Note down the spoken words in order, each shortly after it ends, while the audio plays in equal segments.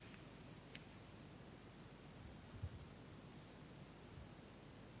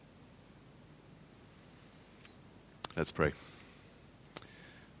Let's pray.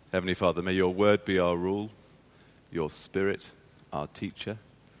 Heavenly Father, may your word be our rule, your spirit our teacher,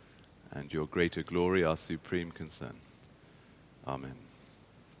 and your greater glory our supreme concern. Amen.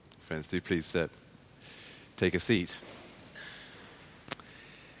 Friends, do please take a seat.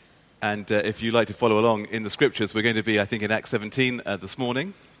 And if you'd like to follow along in the scriptures, we're going to be, I think, in Acts 17 this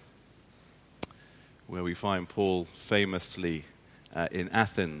morning, where we find Paul famously in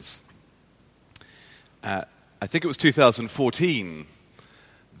Athens. I think it was 2014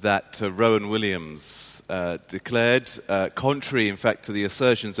 that Rowan Williams declared, contrary in fact to the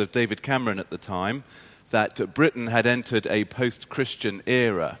assertions of David Cameron at the time, that Britain had entered a post-Christian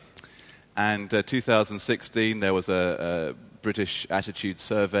era. And 2016 there was a British attitude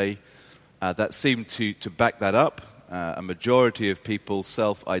survey that seemed to back that up. A majority of people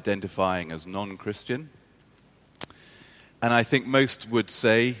self-identifying as non-Christian. And I think most would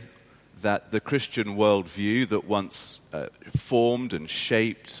say that the Christian worldview that once formed and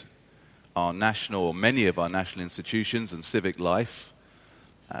shaped our national, or many of our national institutions and civic life,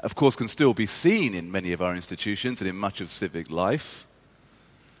 of course can still be seen in many of our institutions and in much of civic life.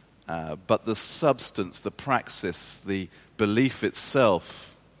 But the substance, the praxis, the belief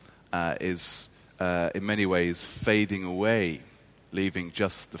itself is in many ways fading away, leaving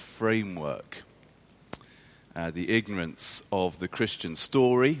just the framework. The ignorance of the Christian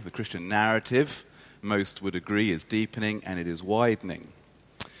story, the Christian narrative, most would agree is deepening and it is widening.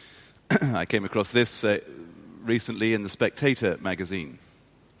 I came across this recently in the Spectator magazine.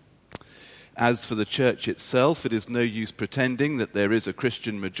 As for the church itself, it is no use pretending that there is a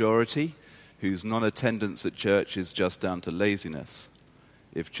Christian majority whose non-attendance at church is just down to laziness.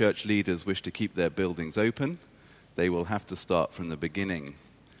 If church leaders wish to keep their buildings open, they will have to start from the beginning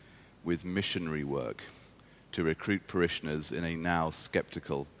with missionary work to recruit parishioners in a now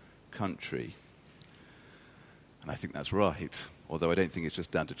skeptical country. And I think that's right, although I don't think it's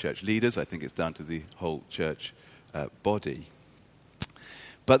just down to church leaders. I think it's down to the whole church body.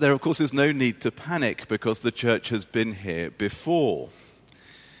 But there, of course, is no need to panic because the church has been here before.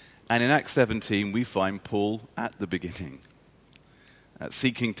 And in Acts 17, we find Paul at the beginning,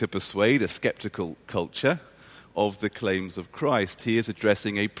 seeking to persuade a skeptical culture of the claims of Christ. He is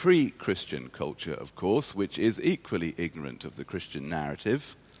addressing a pre-Christian culture, of course, which is equally ignorant of the Christian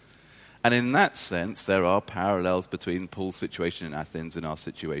narrative. And in that sense, there are parallels between Paul's situation in Athens and our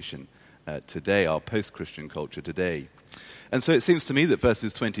situation today, our post-Christian culture today. And so it seems to me that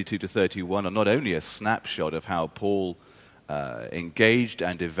verses 22 to 31 are not only a snapshot of how Paul engaged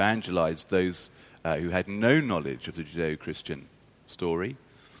and evangelized those who had no knowledge of the Judeo-Christian story,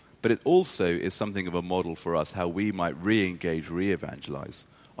 but it also is something of a model for us how we might re-engage, re-evangelize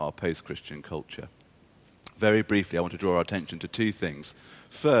our post-Christian culture. Very briefly, I want to draw our attention to two things.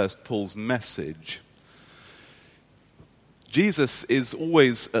 First, Paul's message. Jesus is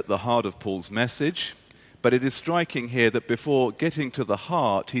always at the heart of Paul's message, but it is striking here that before getting to the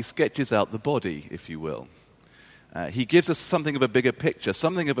heart, he sketches out the body, if you will. He gives us something of a bigger picture,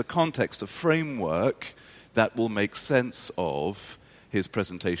 something of a context, a framework that will make sense of his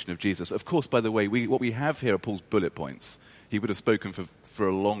presentation of Jesus. Of course, by the way, what we have here are Paul's bullet points. He would have spoken for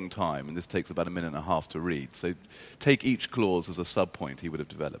a long time, and this takes about a minute and a half to read. So take each clause as a sub-point he would have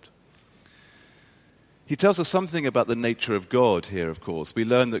developed. He tells us something about the nature of God here, of course. We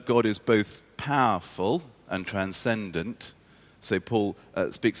learn that God is both powerful and transcendent. So Paul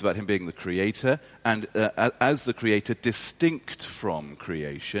speaks about him being the creator, and as the creator, distinct from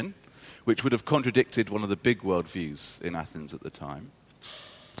creation, which would have contradicted one of the big worldviews in Athens at the time.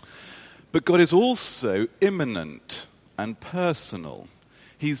 But God is also immanent and personal.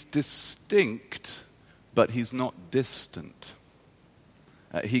 He's distinct, but he's not distant.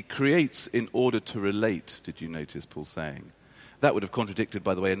 He creates in order to relate, did you notice Paul saying? That would have contradicted,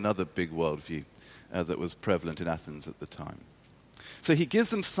 by the way, another big worldview that was prevalent in Athens at the time. So he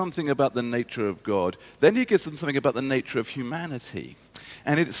gives them something about the nature of God. Then he gives them something about the nature of humanity.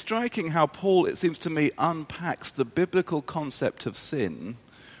 And it's striking how Paul, it seems to me, unpacks the biblical concept of sin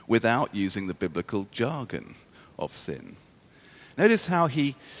without using the biblical jargon of sin. Notice how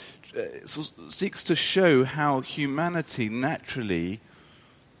he seeks to show how humanity naturally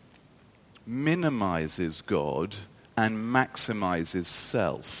minimizes God and maximizes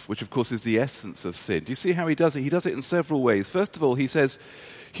self, which of course is the essence of sin. Do you see how he does it? He does it in several ways. First of all, he says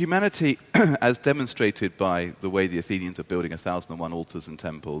humanity, as demonstrated by the way the Athenians are building 1,001 altars and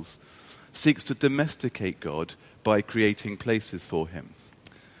temples, seeks to domesticate God by creating places for him.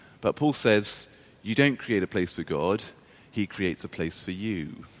 But Paul says, you don't create a place for God, he creates a place for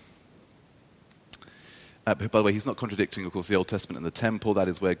you. By the way, he's not contradicting, of course, the Old Testament and the temple. That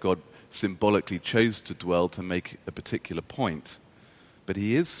is where God symbolically chose to dwell to make a particular point. But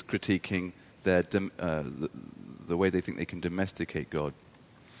he is critiquing the way they think they can domesticate God.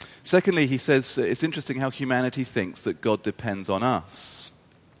 Secondly, he says it's interesting how humanity thinks that God depends on us,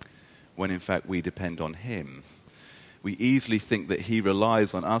 when in fact we depend on him. We easily think that he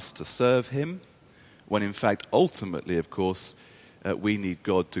relies on us to serve him, when in fact, ultimately, of course, we need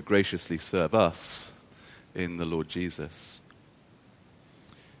God to graciously serve us in the Lord Jesus.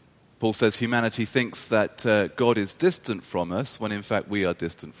 Paul says humanity thinks that God is distant from us, when in fact we are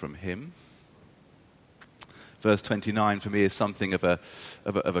distant from him. Verse 29 for me is something of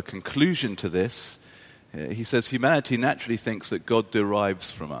a conclusion to this. He says humanity naturally thinks that God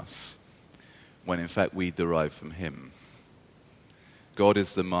derives from us, when in fact we derive from him. God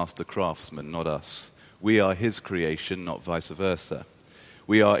is the master craftsman, not us. We are his creation, not vice versa.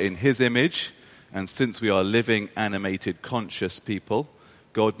 We are in his image, and since we are living, animated, conscious people,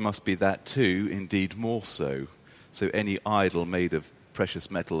 God must be that too, indeed more so. So any idol made of precious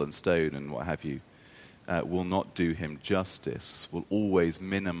metal and stone and what have you will not do him justice, will always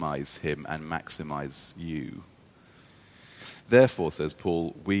minimize him and maximize you. Therefore, says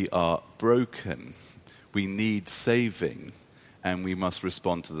Paul, we are broken. We need saving, and we must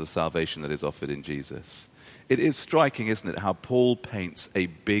respond to the salvation that is offered in Jesus. It is striking, isn't it, how Paul paints a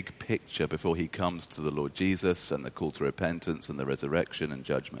big picture before he comes to the Lord Jesus and the call to repentance and the resurrection and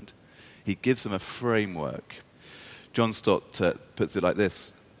judgment. He gives them a framework. John Stott puts it like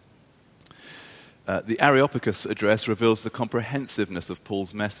this. The Areopagus address reveals the comprehensiveness of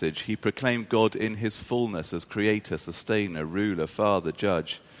Paul's message. He proclaimed God in his fullness as creator, sustainer, ruler, father,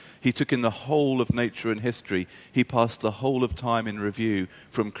 judge. He took in the whole of nature and history. He passed the whole of time in review,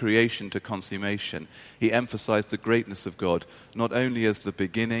 from creation to consummation. He emphasized the greatness of God, not only as the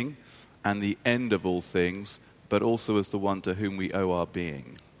beginning and the end of all things, but also as the one to whom we owe our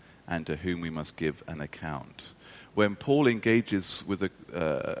being and to whom we must give an account. When Paul engages with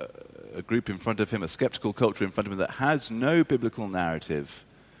a group in front of him, a skeptical culture in front of him that has no biblical narrative,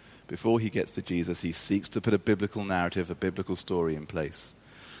 before he gets to Jesus, he seeks to put a biblical narrative, a biblical story in place.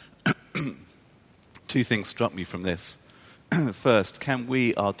 Two things struck me from this. First, can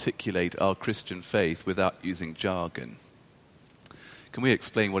we articulate our Christian faith without using jargon? Can we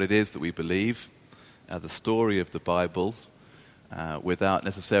explain what it is that we believe, the story of the Bible, without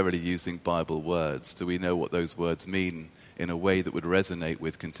necessarily using Bible words? Do we know what those words mean in a way that would resonate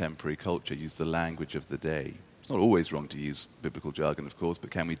with contemporary culture, use the language of the day? It's not always wrong to use biblical jargon, of course,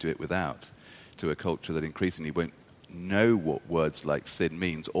 but can we do it without, to a culture that increasingly won't know what words like sin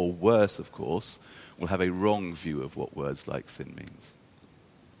means, or worse, of course, will have a wrong view of what words like sin means?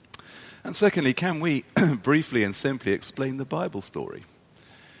 And secondly, can we briefly and simply explain the Bible story?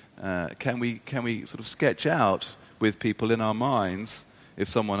 Can we sort of sketch out with people in our minds, if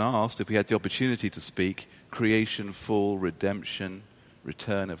someone asked, if we had the opportunity to speak, creation, fall, redemption,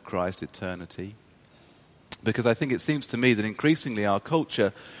 return of Christ, eternity? Because I think it seems to me that increasingly our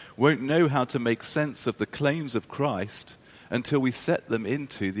culture won't know how to make sense of the claims of Christ until we set them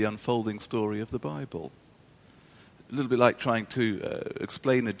into the unfolding story of the Bible. A little bit like trying to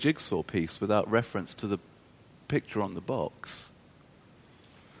explain a jigsaw piece without reference to the picture on the box.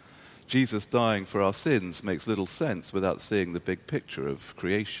 Jesus dying for our sins makes little sense without seeing the big picture of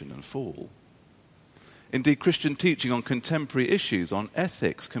creation and fall. Indeed, Christian teaching on contemporary issues, on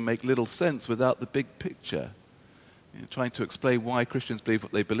ethics, can make little sense without the big picture. Trying to explain why Christians believe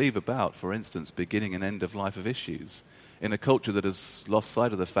what they believe about, for instance, beginning and end of life of issues, in a culture that has lost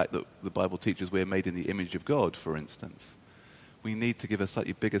sight of the fact that the Bible teaches we are made in the image of God, for instance. We need to give a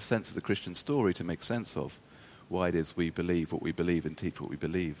slightly bigger sense of the Christian story to make sense of why it is we believe what we believe and teach what we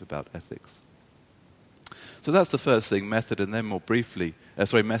believe about ethics. So that's the first thing, method, and then more briefly,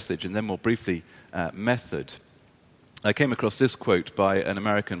 message, and then more briefly, method. I came across this quote by an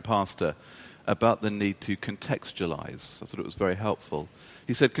American pastor about the need to contextualize. I thought it was very helpful.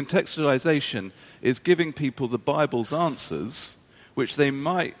 He said, contextualization is giving people the Bible's answers, which they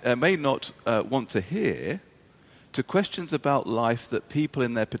may not want to hear, to questions about life that people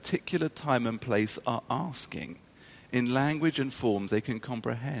in their particular time and place are asking, in language and forms they can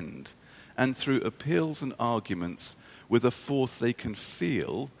comprehend, and through appeals and arguments with a force they can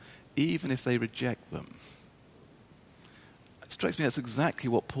feel, even if they reject them. It strikes me that's exactly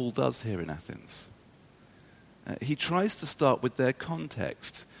what Paul does here in Athens. He tries to start with their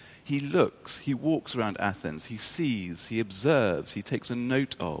context. He looks, he walks around Athens, he sees, he observes, he takes a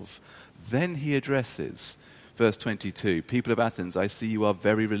note of. Then he addresses, verse 22, people of Athens, I see you are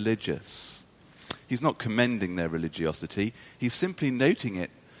very religious. He's not commending their religiosity, he's simply noting it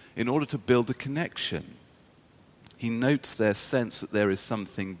in order to build a connection. He notes their sense that there is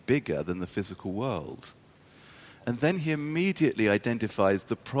something bigger than the physical world. And then he immediately identifies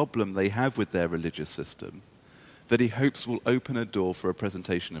the problem they have with their religious system that he hopes will open a door for a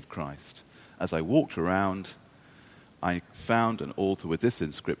presentation of Christ. As I walked around, I found an altar with this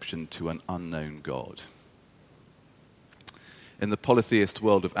inscription, "To an unknown God." In the polytheist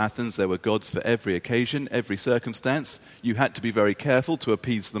world of Athens, there were gods for every occasion, every circumstance. You had to be very careful to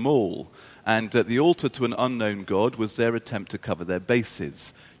appease them all. And the altar to an unknown God was their attempt to cover their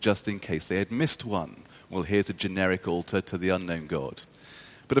bases, just in case they had missed one. Well, here's a generic altar to the unknown God.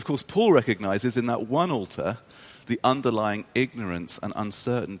 But of course, Paul recognizes in that one altar the underlying ignorance and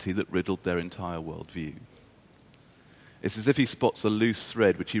uncertainty that riddled their entire worldview. It's as if he spots a loose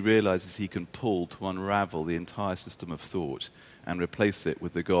thread which he realizes he can pull to unravel the entire system of thought and replace it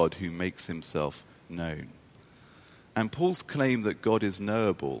with the God who makes himself known. And Paul's claim that God is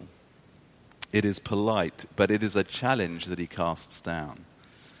knowable, it is polite, but it is a challenge that he casts down.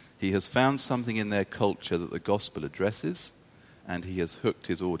 He has found something in their culture that the gospel addresses, and he has hooked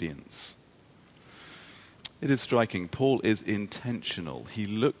his audience. It is striking. Paul is intentional. He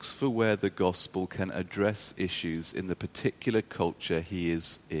looks for where the gospel can address issues in the particular culture he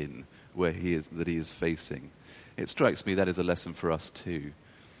is in, that he is facing. It strikes me that is a lesson for us too.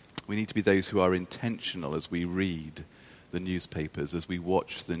 We need to be those who are intentional as we read the newspapers, as we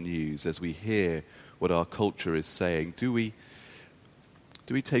watch the news, as we hear what our culture is saying. Do we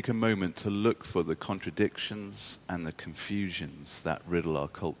take a moment to look for the contradictions and the confusions that riddle our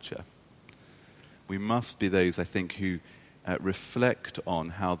culture? We must be those, I think, who reflect on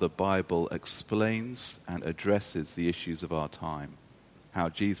how the Bible explains and addresses the issues of our time, how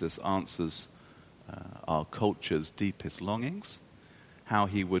Jesus answers our culture's deepest longings, how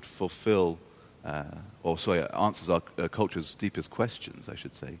he would answers our culture's deepest questions, I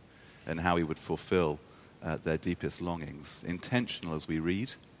should say, and how he would fulfill their deepest longings. Intentional as we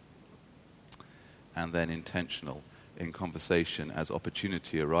read, and then intentional in conversation as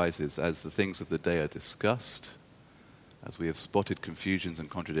opportunity arises, as the things of the day are discussed, as we have spotted confusions and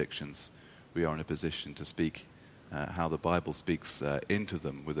contradictions, we are in a position to speak how the Bible speaks into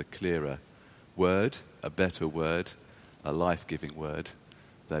them with a clearer word, a better word, a life-giving word,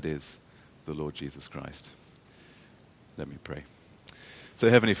 that is the Lord Jesus Christ. Let me pray. So,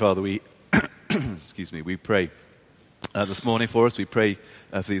 Heavenly Father, we we pray this morning for us. We pray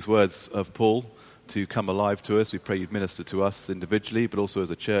for these words of Paul to come alive to us. We pray you'd minister to us individually, but also as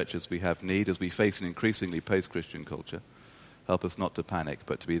a church as we have need, as we face an increasingly post-Christian culture. Help us not to panic,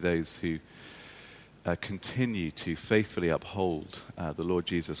 but to be those who continue to faithfully uphold the Lord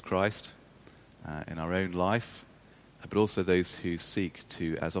Jesus Christ in our own life, but also those who seek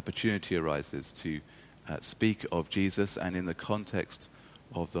to, as opportunity arises, to speak of Jesus and in the context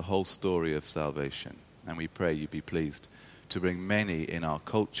of the whole story of salvation. And we pray you be pleased to bring many in our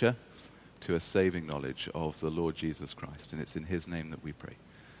culture to a saving knowledge of the Lord Jesus Christ. And it's in his name that we pray.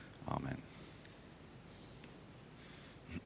 Amen.